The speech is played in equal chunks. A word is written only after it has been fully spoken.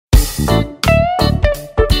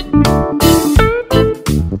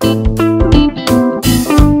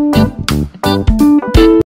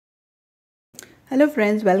Hello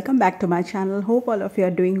friends, welcome back to my channel. Hope all of you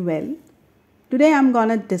are doing well. Today I'm going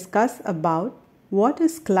to discuss about what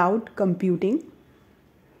is cloud computing.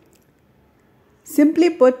 Simply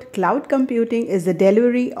put, cloud computing is the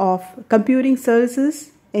delivery of computing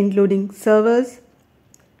services including servers,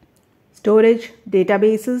 storage,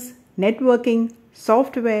 databases, networking,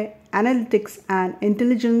 software, analytics and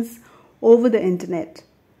intelligence over the internet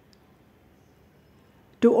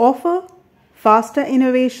to offer faster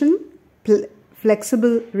innovation,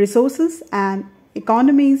 flexible resources and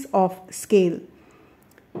economies of scale.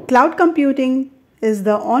 Cloud computing is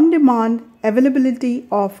the on-demand availability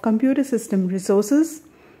of computer system resources,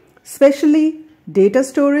 especially data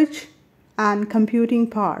storage and computing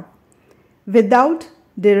power, without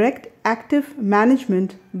direct active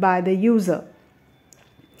management by the user.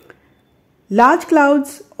 Large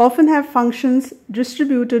clouds often have functions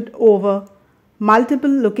distributed over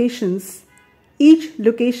multiple locations, each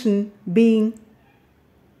location being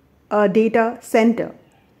a data center.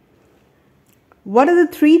 What are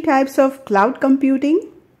the three types of cloud computing?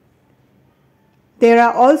 There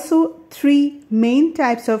are also three main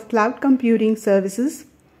types of cloud computing services: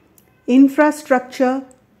 infrastructure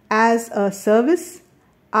as a service,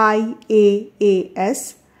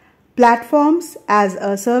 IaaS, platforms as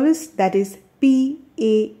a service, that is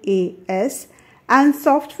PaaS, and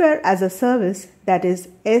software as a service, that is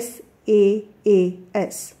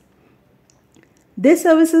SaaS. These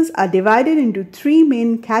services are divided into three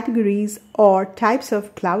main categories or types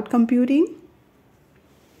of cloud computing.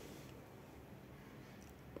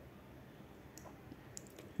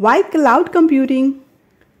 Why cloud computing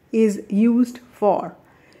is used for?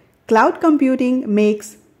 Cloud computing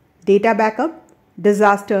makes data backup,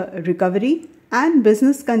 disaster recovery, and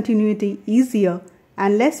business continuity easier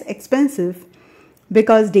and less expensive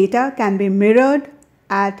because data can be mirrored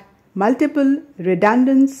at multiple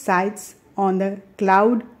redundant sites on the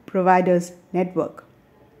cloud provider's network.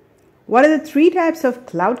 What are the three types of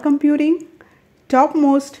cloud computing?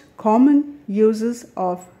 Topmost common uses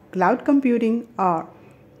of cloud computing are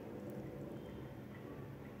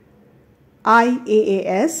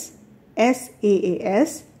IaaS,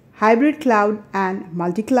 SaaS, hybrid cloud and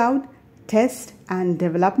multi-cloud, test and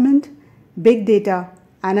development, big data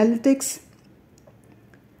analytics.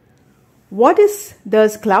 What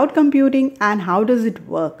does cloud computing and how does it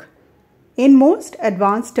work? In most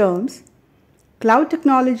advanced terms, cloud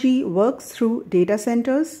technology works through data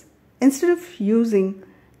centers. Instead of using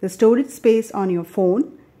the storage space on your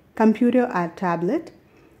phone, computer or tablet,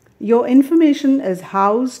 your information is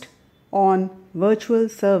housed on virtual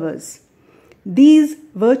servers. These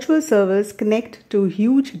virtual servers connect to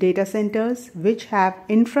huge data centers which have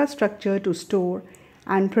infrastructure to store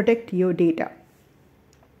and protect your data.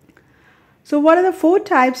 So what are the four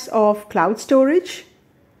types of cloud storage?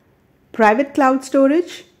 Private cloud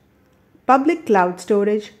storage, public cloud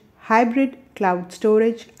storage, hybrid cloud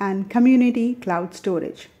storage, and community cloud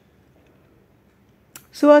storage.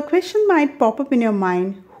 So a question might pop up in your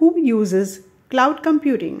mind: who uses cloud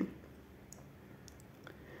computing?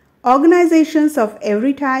 Organizations of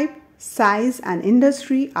every type, size, and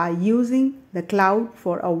industry are using the cloud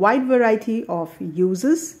for a wide variety of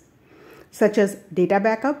uses, such as data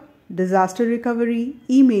backup, disaster recovery,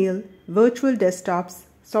 email, virtual desktops,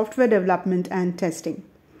 software development and testing,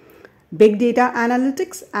 big data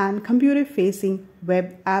analytics, and computer-facing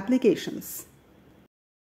web applications.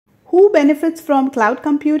 Who benefits from cloud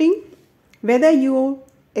computing? Whether you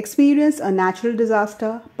experience a natural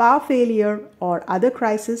disaster, power failure, or other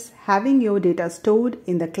crisis, having your data stored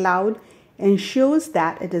in the cloud ensures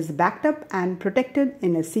that it is backed up and protected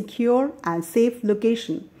in a secure and safe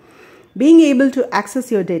location. Being able to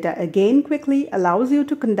access your data again quickly allows you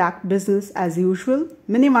to conduct business as usual,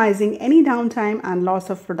 minimizing any downtime and loss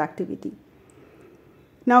of productivity.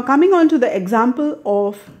 Now coming on to the example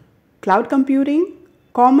of cloud computing,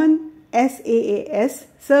 common SaaS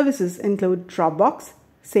services include Drawbacks,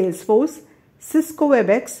 Salesforce, Cisco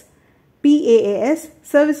WebEx. PaaS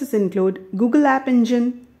services include Google App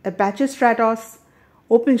Engine, Apache Stratos,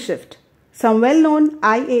 OpenShift. Some well-known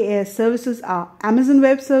IaaS services are Amazon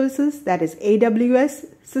Web Services, that is AWS,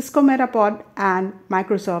 Cisco Metapod, and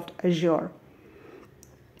Microsoft Azure.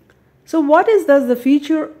 So what is thus the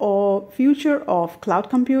future of cloud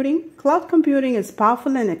computing? Cloud computing is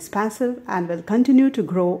powerful and expansive and will continue to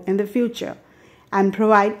grow in the future and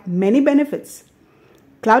provide many benefits.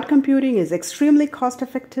 Cloud computing is extremely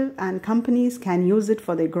cost-effective and companies can use it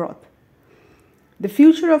for their growth. The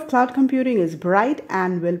future of cloud computing is bright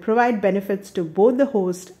and will provide benefits to both the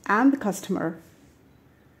host and the customer.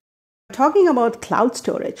 Talking about cloud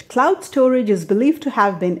storage is believed to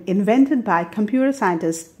have been invented by computer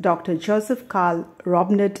scientist Dr. Joseph Carl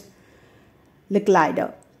Robinett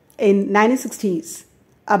Licklider in 1960s.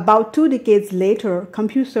 About 2 decades later,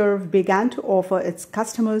 CompuServe began to offer its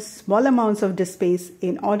customers small amounts of disk space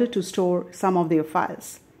in order to store some of their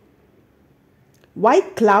files. Why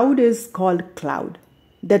cloud is called cloud?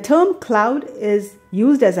 The term cloud is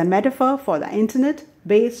used as a metaphor for the internet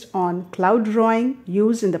based on cloud drawing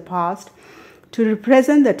used in the past to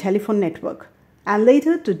represent the telephone network and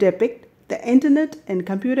later to depict the internet in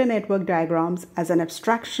computer network diagrams as an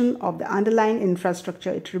abstraction of the underlying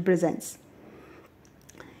infrastructure it represents.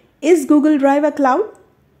 Is Google Drive a cloud?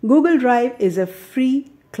 Google Drive is a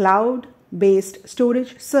free cloud-based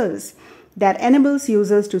storage service that enables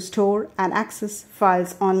users to store and access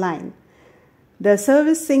files online. The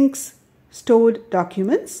service syncs stored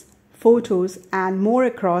documents, photos, and more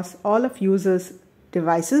across all of users'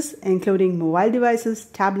 devices, including mobile devices,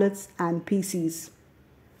 tablets, and PCs.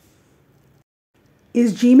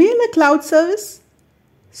 Is Gmail a cloud service?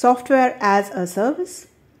 Software as a service?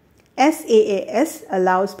 SaaS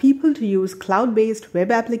allows people to use cloud-based web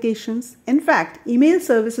applications. In fact, email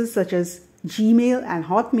services such as Gmail and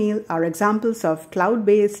Hotmail are examples of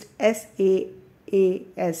cloud-based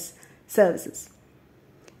SaaS services.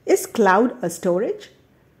 Is cloud a storage?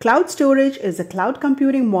 Cloud storage is a cloud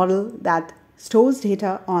computing model that stores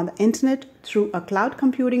data on the internet through a cloud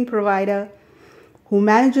computing provider who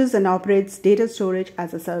manages and operates data storage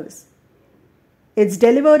as a service. It's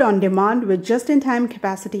delivered on demand with just-in-time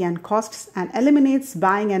capacity and costs and eliminates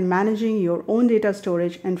buying and managing your own data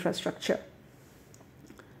storage infrastructure.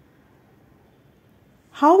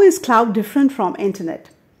 How is cloud different from internet?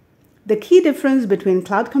 The key difference between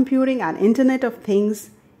cloud computing and Internet of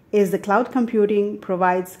Things is the cloud computing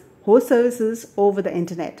provides host services over the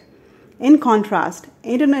internet. In contrast,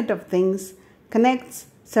 Internet of Things connects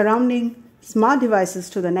surrounding smart devices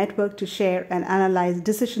to the network to share and analyze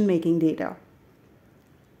decision-making data.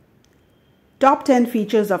 Top 10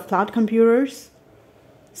 features of cloud computers: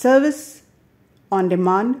 service on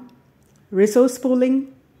demand, resource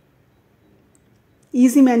pooling,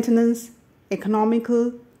 easy maintenance,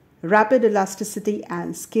 economical, rapid elasticity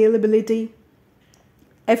and scalability,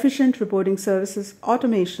 efficient reporting services,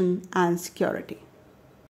 automation, and security.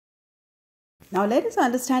 Now let us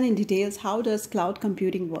understand in details how does cloud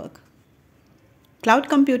computing work. Cloud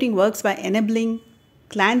computing works by enabling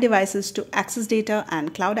client devices to access data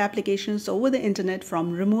and cloud applications over the internet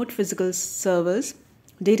from remote physical servers,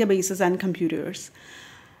 databases, and computers.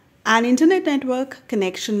 An internet network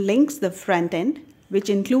connection links the front end, which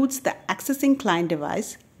includes the accessing client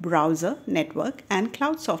device, browser, network, and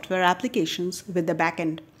cloud software applications with the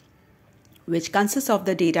backend, which consists of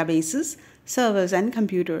the databases, servers, and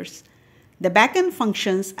computers. The backend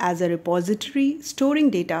functions as a repository storing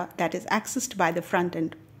data that is accessed by the front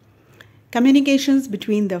end. Communications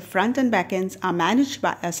between the front and backends are managed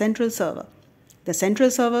by a central server. The central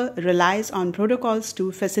server relies on protocols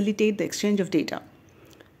to facilitate the exchange of data.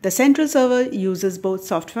 The central server uses both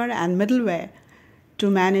software and middleware to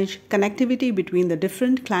manage connectivity between the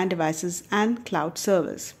different client devices and cloud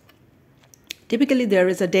servers. Typically, there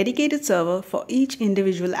is a dedicated server for each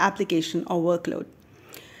individual application or workload.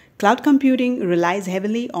 Cloud computing relies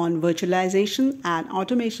heavily on virtualization and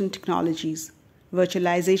automation technologies.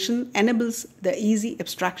 Virtualization enables the easy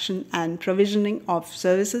abstraction and provisioning of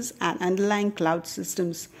services and underlying cloud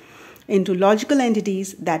systems into logical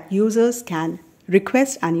entities that users can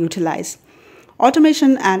request and utilize.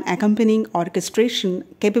 Automation and accompanying orchestration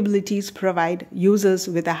capabilities provide users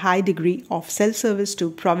with a high degree of self-service to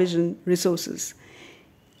provision resources.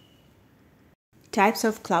 Types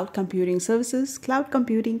of cloud computing services. Cloud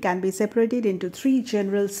computing can be separated into 3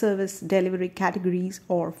 general service delivery categories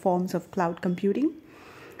or forms of cloud computing.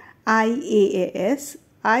 IaaS.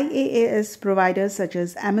 IaaS providers such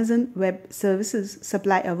as Amazon Web Services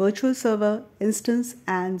supply a virtual server, instance,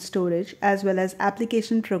 and storage, as well as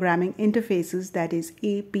application programming interfaces, that is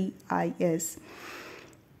APIs,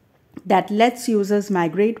 that lets users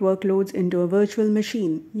migrate workloads into a virtual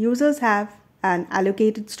machine. Users have an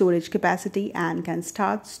allocated storage capacity and can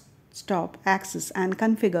start, stop, access, and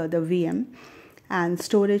configure the VM and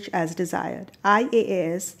storage as desired.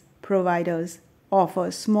 IaaS providers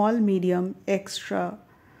offer small, medium, extra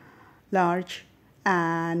large,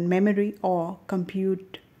 and memory or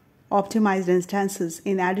compute optimized instances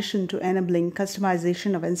in addition to enabling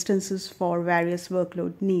customization of instances for various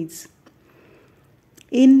workload needs.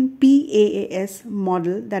 In PaaS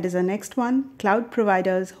model, that is the next one, cloud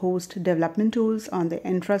providers host development tools on their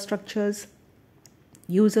infrastructures.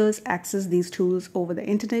 Users access these tools over the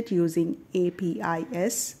internet using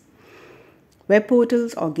APIs, web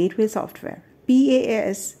portals, or gateway software.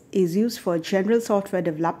 PaaS is used for general software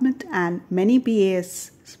development, and many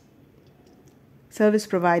PaaS service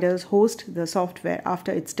providers host the software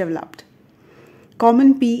after it's developed.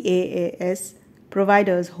 Common PaaS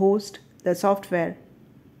providers host the software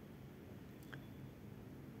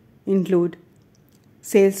include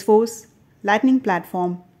Salesforce, Lightning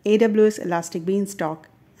Platform, AWS Elastic Beanstalk,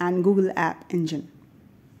 and Google App Engine.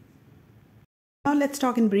 Now let's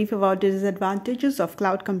talk in brief about the disadvantages of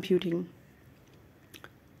cloud computing.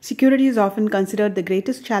 Security is often considered the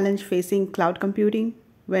greatest challenge facing cloud computing.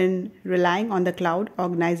 When relying on the cloud,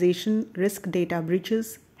 organizations risk data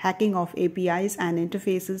breaches, hacking of APIs and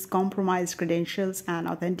interfaces, compromised credentials and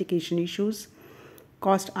authentication issues,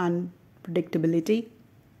 cost unpredictability.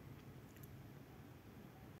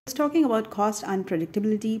 Talking about cost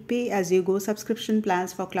unpredictability, pay-as-you-go subscription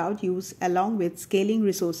plans for cloud use along with scaling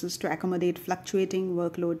resources to accommodate fluctuating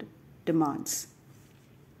workload demands.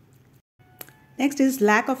 Next is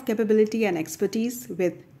lack of capability and expertise.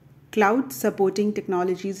 With cloud supporting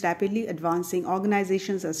technologies rapidly advancing,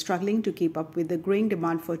 organizations are struggling to keep up with the growing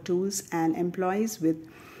demand for tools and employees with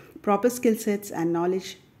proper skill sets and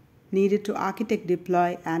knowledge needed to architect,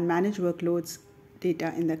 deploy, and manage workloads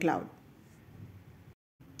data in the cloud.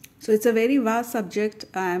 So it's a very vast subject.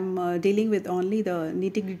 I'm dealing with only the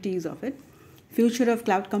nitty-gritties of it. Future of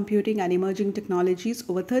cloud computing and emerging technologies.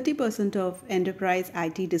 Over 30% of enterprise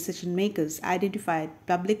IT decision makers identified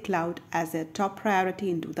public cloud as their top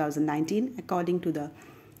priority in 2019, according to the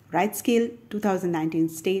RightScale 2019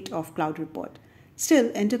 State of Cloud Report.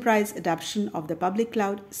 Still, enterprise adoption of the public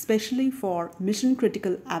cloud, especially for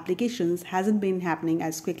mission-critical applications, hasn't been happening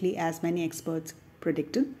as quickly as many experts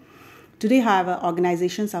predicted. Today, however,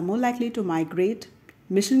 organizations are more likely to migrate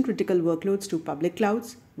mission-critical workloads to public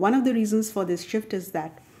clouds. One of the reasons for this shift is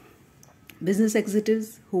that business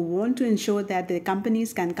executives who want to ensure that their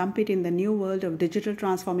companies can compete in the new world of digital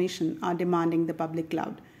transformation are demanding the public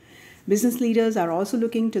cloud. Business leaders are also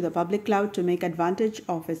looking to the public cloud to make advantage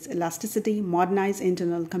of its elasticity, modernize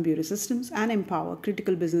internal computer systems, and empower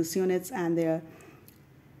critical business units and their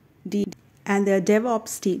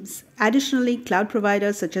DevOps teams. Additionally, cloud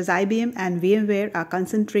providers such as IBM and VMware are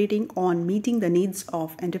concentrating on meeting the needs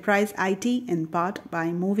of enterprise IT in part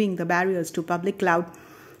by moving the barriers to public cloud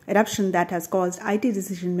adoption that has caused IT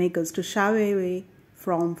decision makers to shy away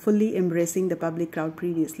from fully embracing the public cloud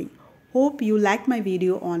previously. Hope you liked my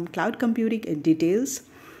video on cloud computing in details.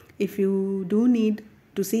 If you do need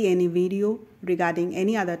to see any video regarding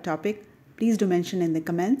any other topic, please do mention in the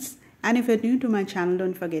comments. And if you're new to my channel,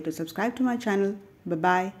 don't forget to subscribe to my channel.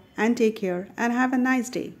 Bye-bye and take care and have a nice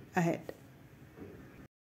day ahead.